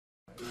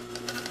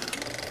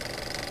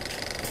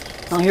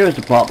Now here's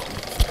the problem.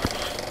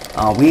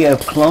 We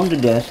have cloned the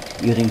disk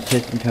using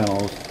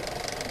Sysinternals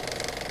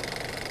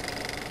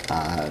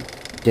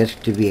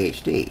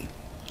Disk2VHD.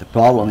 The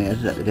problem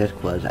is that the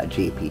disk was a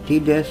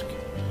GPT disk,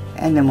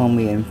 and then when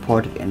we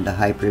import it into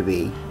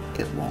Hyper-V,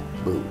 it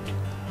won't boot.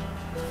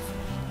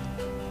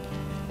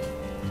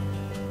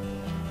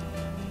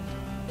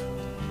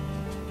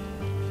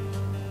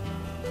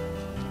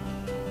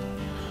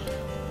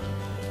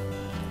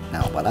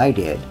 Now what I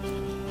did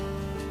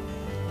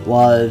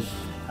was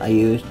I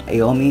used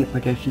AOMEI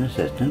Partition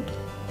Assistant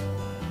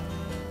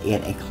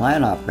in a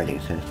client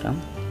operating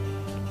system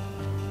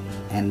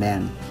and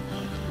then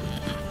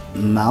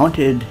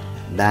mounted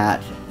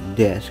that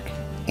disk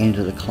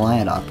into the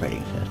client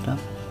operating system.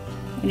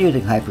 And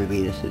using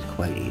Hyper-V, this is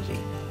quite easy.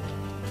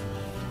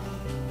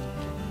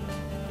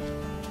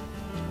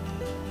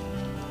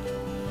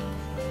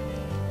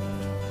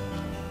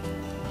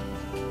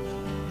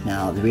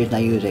 Now, the reason I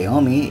use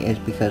AOMEI is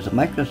because of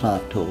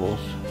Microsoft tools.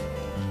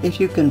 If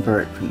you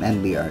convert from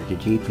MBR to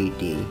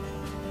GPT,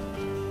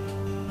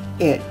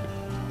 it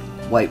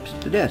wipes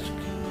the disk.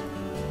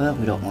 Well,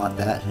 we don't want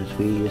that since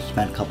we just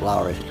spent a couple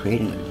hours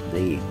creating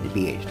the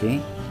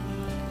VHD.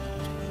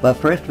 But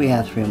first we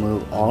have to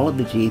remove all of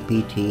the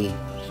GPT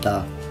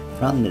stuff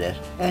from the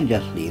disk and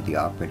just leave the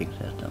operating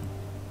system.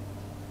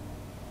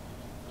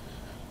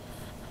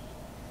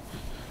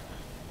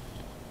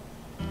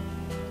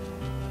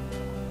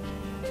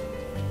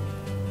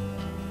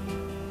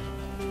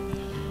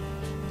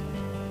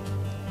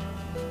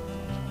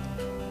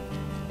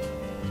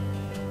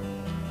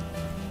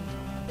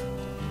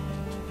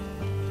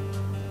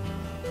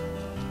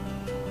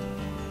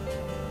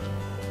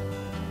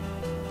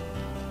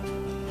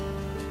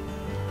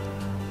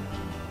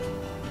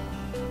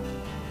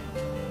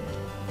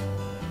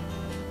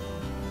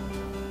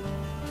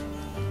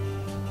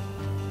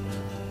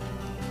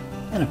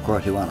 And of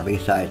course we want to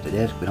resize the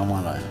disk. We don't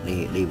want to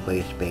leave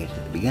waste space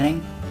at the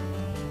beginning.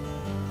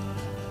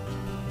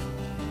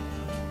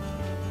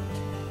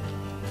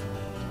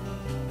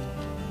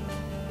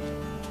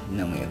 And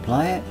then we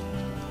apply it.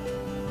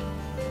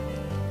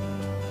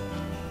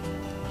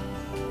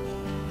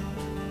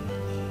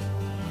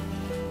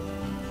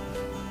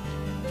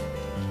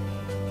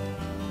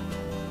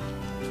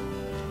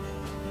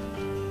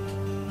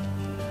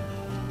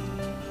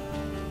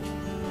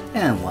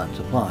 And once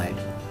applied,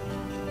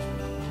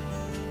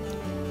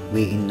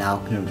 we can now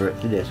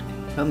convert the disk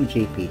from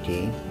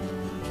GPT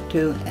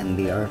to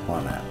MBR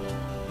format.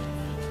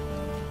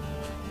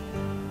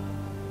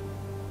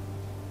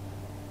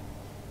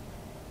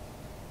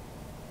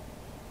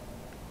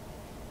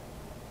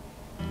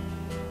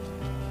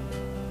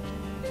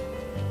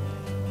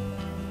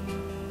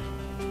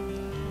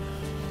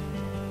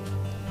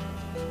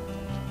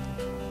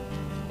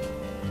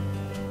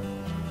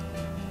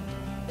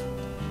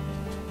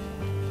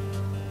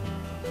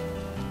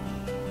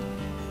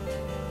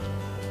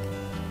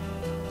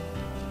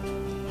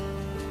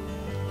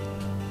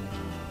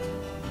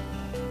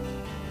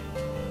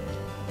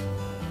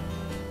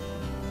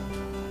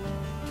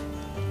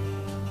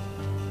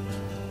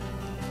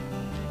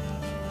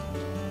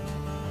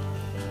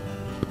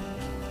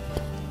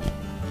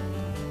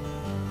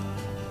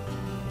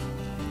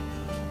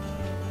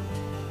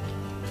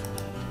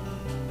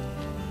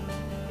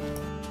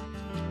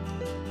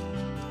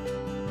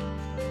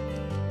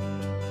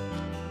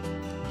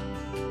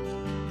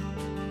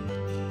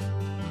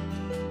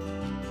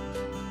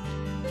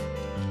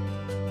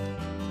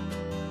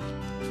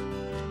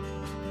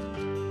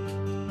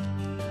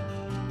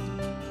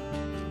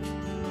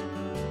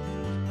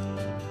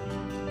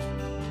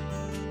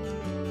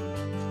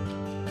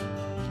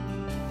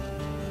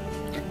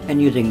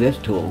 And using this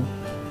tool,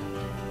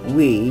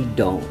 we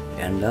don't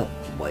end up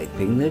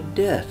wiping the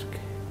disk,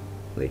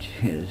 which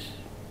is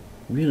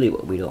really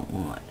what we don't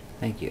want.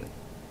 Thank you.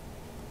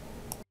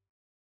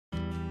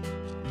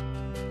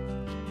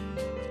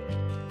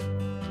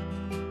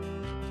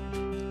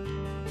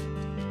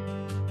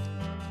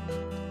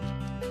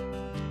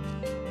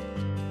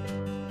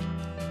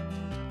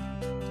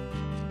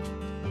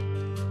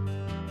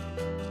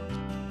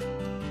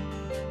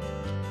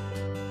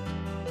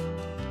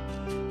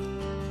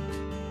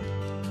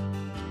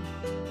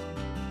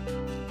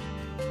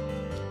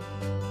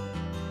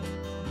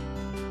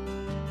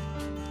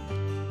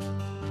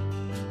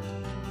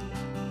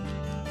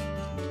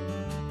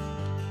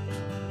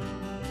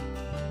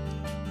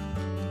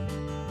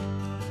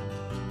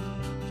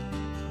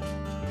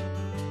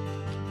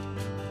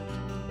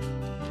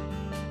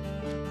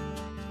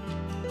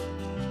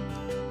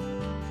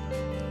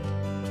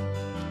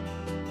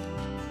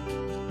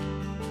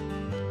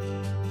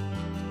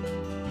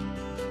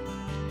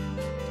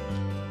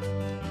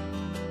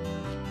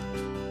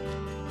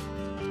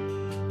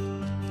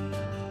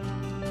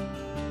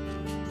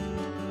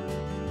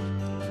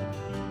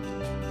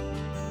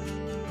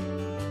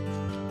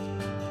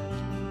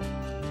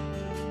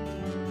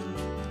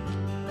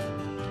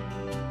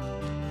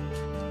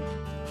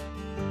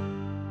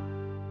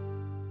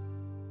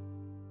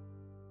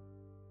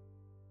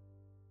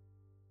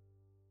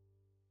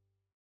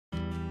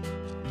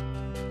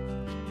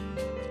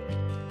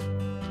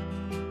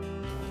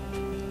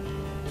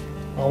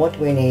 Well, what do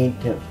we need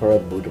for a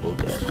bootable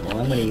disk?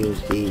 Well, I'm going to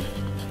use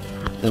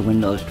the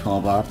Windows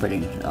 12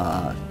 operating,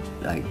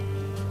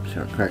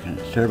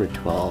 Server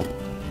 12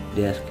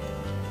 disk.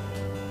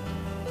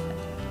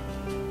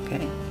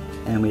 Okay,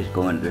 and we just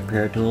go into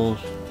Repair Tools,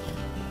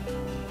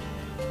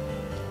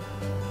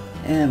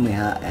 and we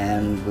have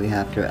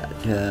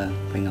to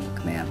bring up a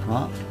command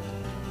prompt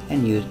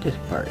and use disk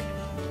part,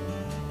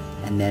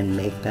 and then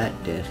make that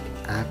disk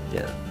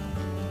active.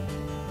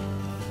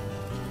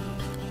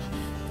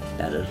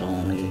 That is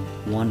only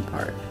one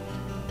part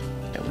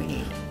that we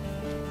need,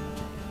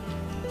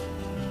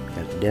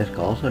 because the disk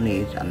also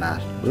needs a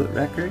master boot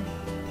record.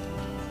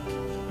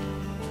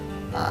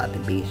 The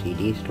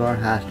BCD store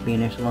has to be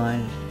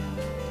initialized,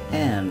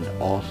 and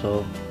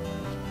also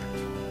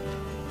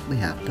we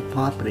have to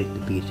populate the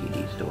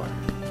BCD store.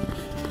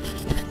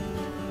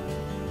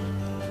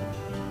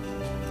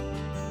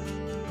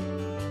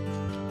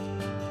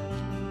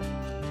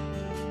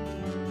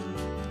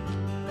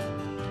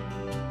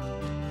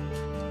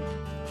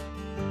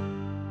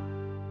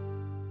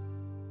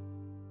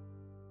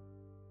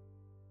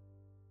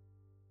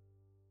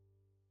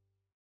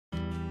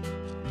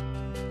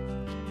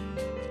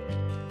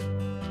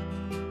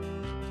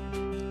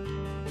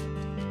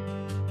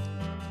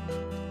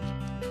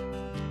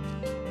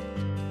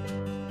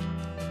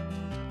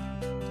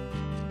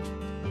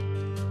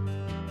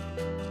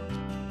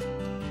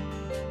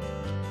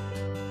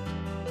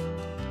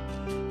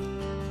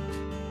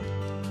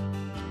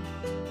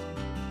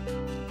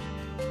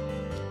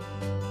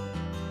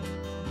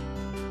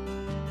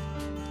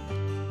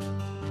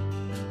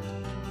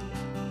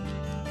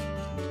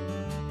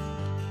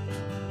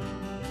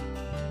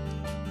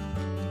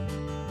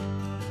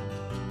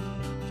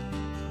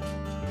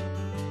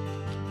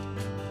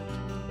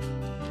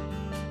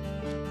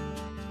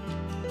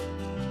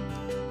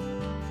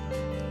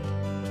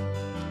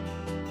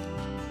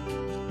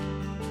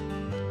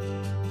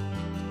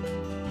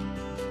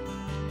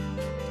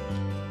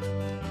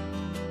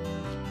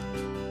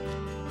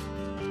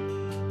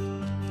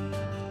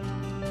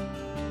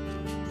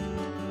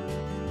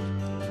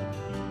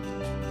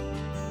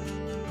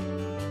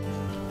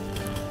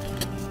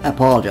 I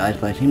apologize,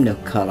 but I seem to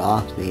have cut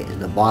off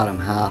the bottom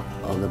half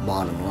of the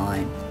bottom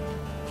line,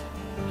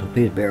 so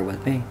please bear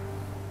with me.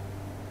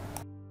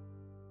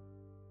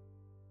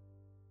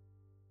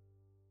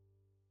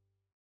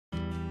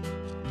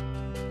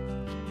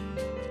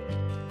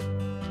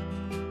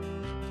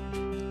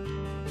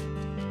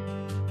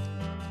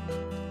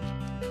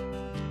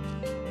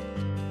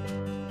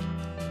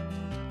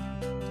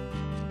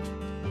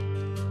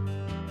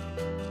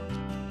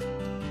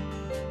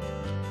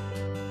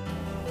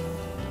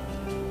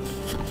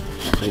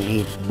 So you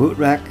need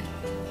bootrec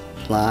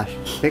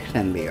 / fix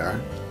MBR,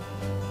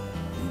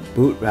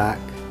 bootrec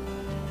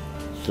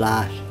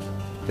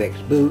 / fix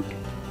boot,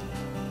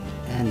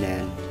 and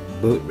then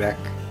bootrec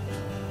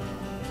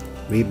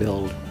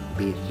rebuild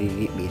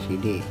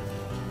BCD.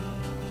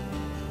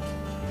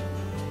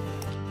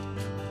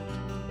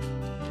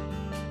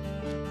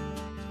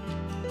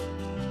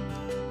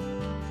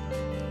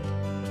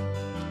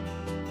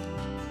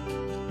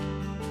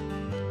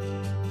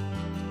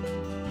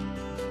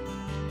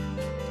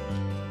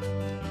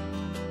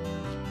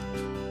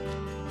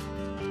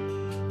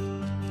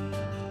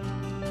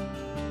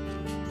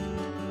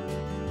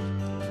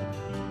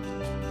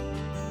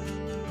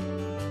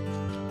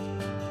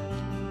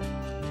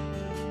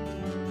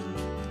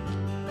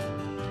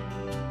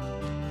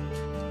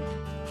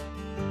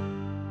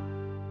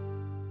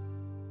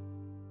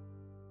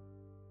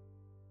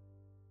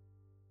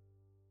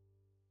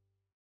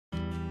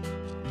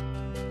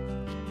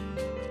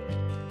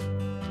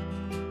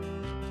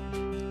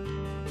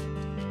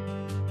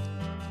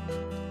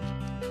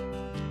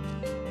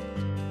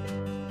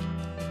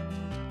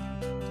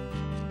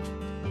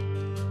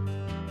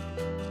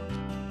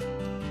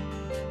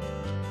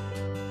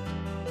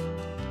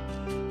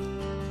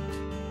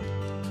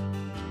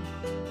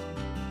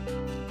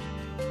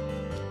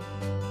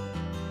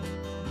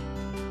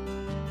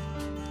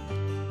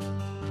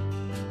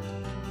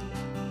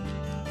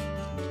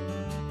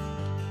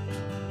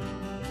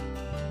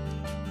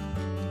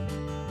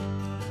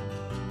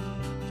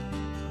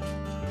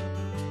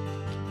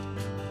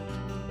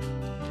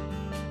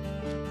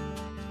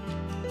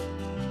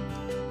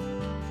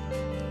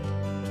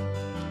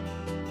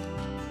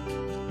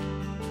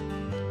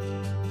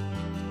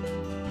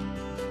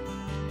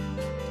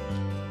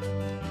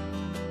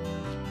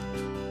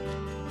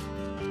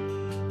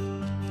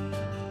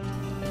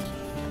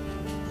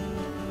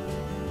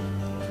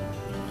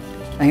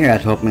 And here I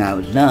was hoping I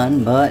was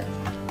done, but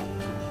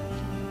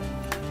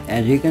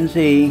as you can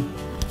see,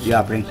 the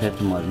operating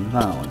system wasn't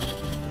found.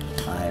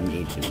 I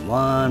need to do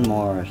one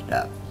more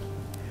step.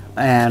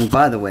 And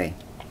by the way,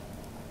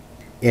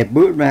 if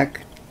bootrec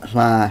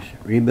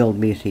 /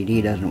 rebuild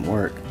BCD doesn't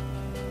work,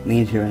 it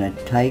means you're in a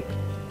type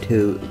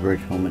 2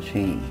 virtual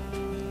machine.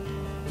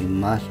 You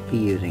must be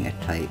using a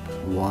type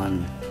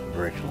 1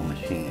 virtual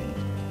machine.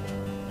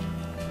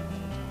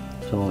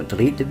 So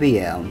delete the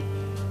VM,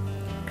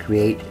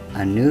 create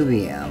a new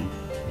VM,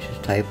 which is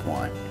type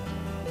 1,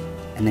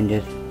 and then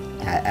just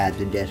add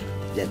the disk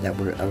that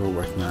we're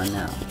working on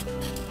now.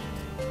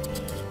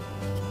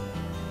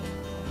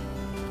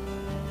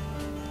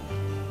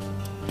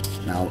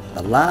 Now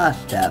the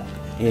last step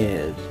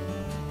is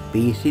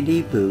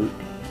bcd boot /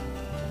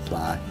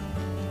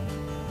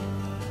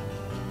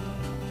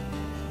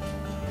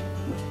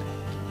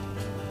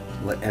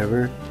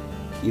 whatever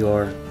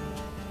your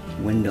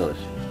Windows.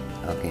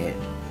 Okay,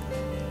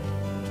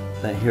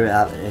 but here it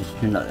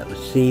turned out that was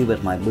C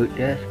with my boot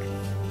disk.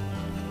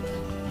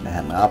 I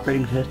have my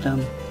operating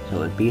system,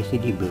 so it's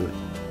bcd boot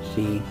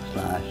C/C:/Windows,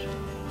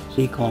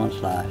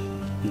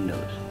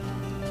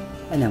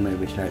 and then we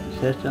restart the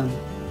system,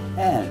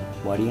 and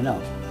what do you know,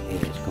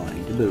 it's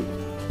going to boot.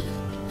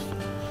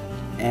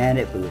 And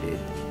it booted.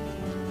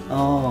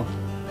 Oh,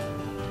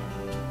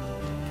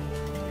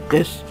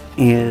 this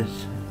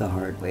is the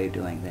hard way of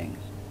doing things,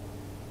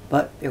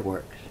 but it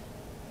works.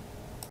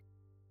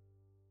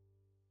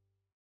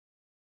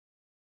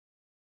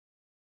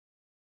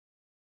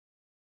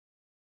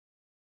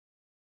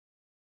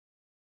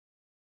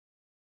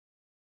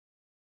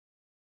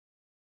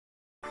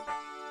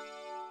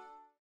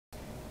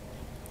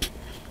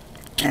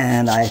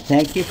 And I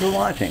thank you for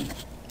watching,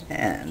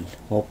 and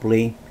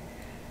hopefully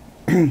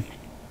if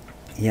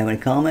you have any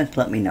comments,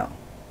 let me know.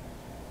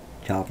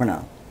 Ciao for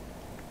now.